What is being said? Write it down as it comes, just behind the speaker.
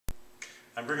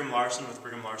I'm Brigham Larson with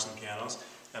Brigham Larson Pianos,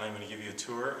 and I'm going to give you a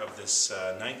tour of this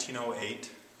 1908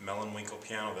 Melin Winkle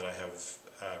piano that I have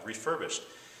refurbished.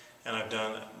 And I've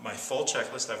done my full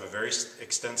checklist. I have a very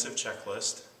extensive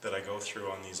checklist that I go through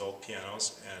on these old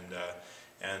pianos, and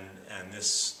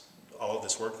all of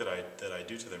this work that I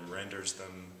do to them renders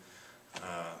them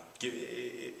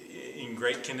in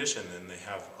great condition, and they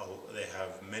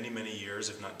have many years,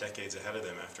 if not decades, ahead of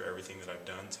them after everything that I've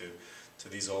done to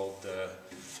these old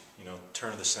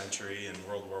turn of the century and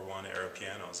World War I era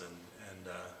pianos. And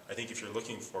I think if you're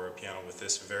looking for a piano with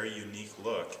this very unique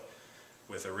look,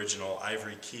 with original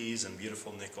ivory keys and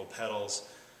beautiful nickel pedals,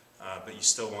 but you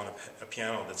still want a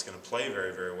piano that's going to play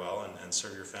very well and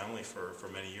serve your family for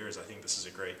many years, I think this is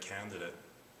a great candidate.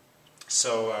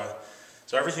 So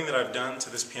everything that I've done to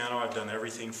this piano, I've done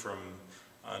everything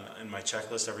in my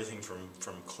checklist, everything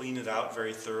from clean it out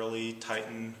very thoroughly,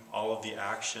 tighten all of the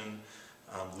action,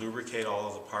 lubricate all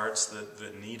of the parts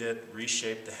that need it,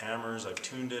 reshape the hammers. I've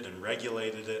tuned it and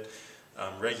regulated it.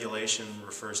 Regulation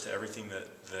refers to everything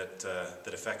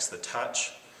that affects the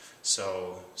touch.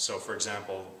 So for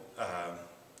example,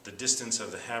 the distance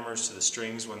of the hammers to the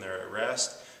strings when they're at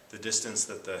rest, the distance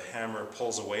that the hammer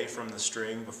pulls away from the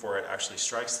string before it actually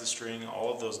strikes the string, all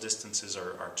of those distances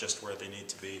are just where they need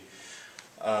to be.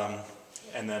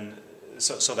 And then,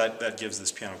 so that gives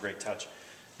this piano great touch.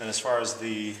 Then as far as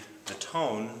the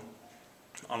tone,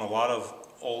 on a lot of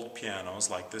old pianos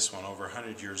like this one, over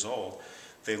 100 years old,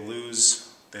 they lose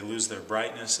their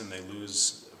brightness, and they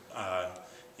lose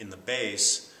in the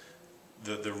bass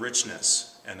the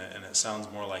richness, and it sounds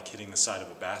more like hitting the side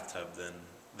of a bathtub than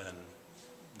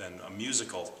a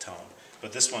musical tone.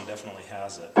 But this one definitely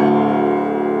has it. I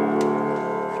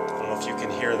don't know if you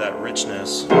can hear that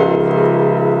richness.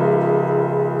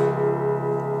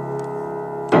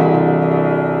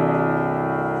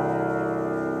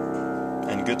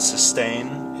 And good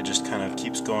sustain. It just kind of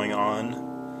keeps going on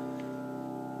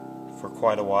for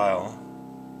quite a while,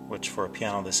 which for a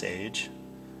piano this age,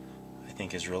 I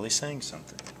think is really saying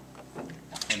something.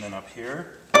 And then up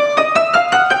here,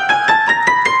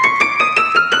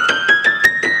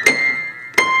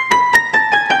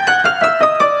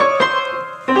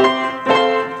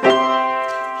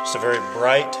 just a very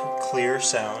bright, clear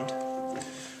sound.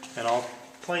 And I'll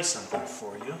play something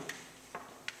for you.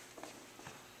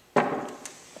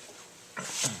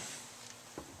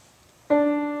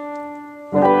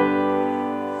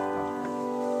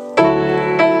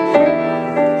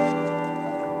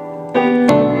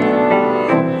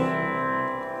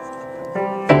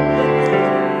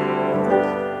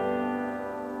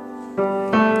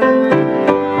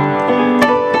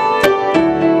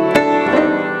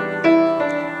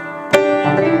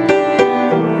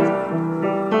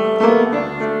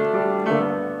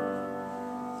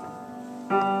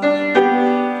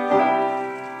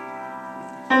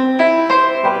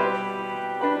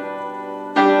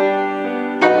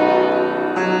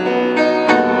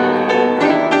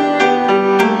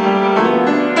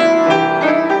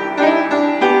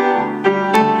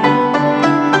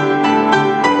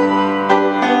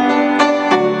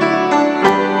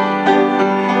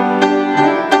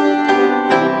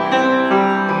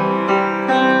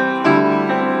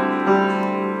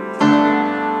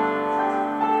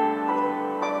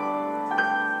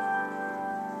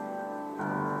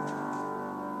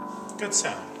 Good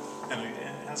sound, and it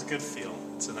has a good feel.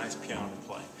 It's a nice piano to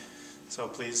play. So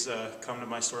please come to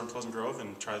my store in Pleasant Grove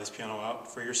and try this piano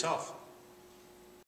out for yourself.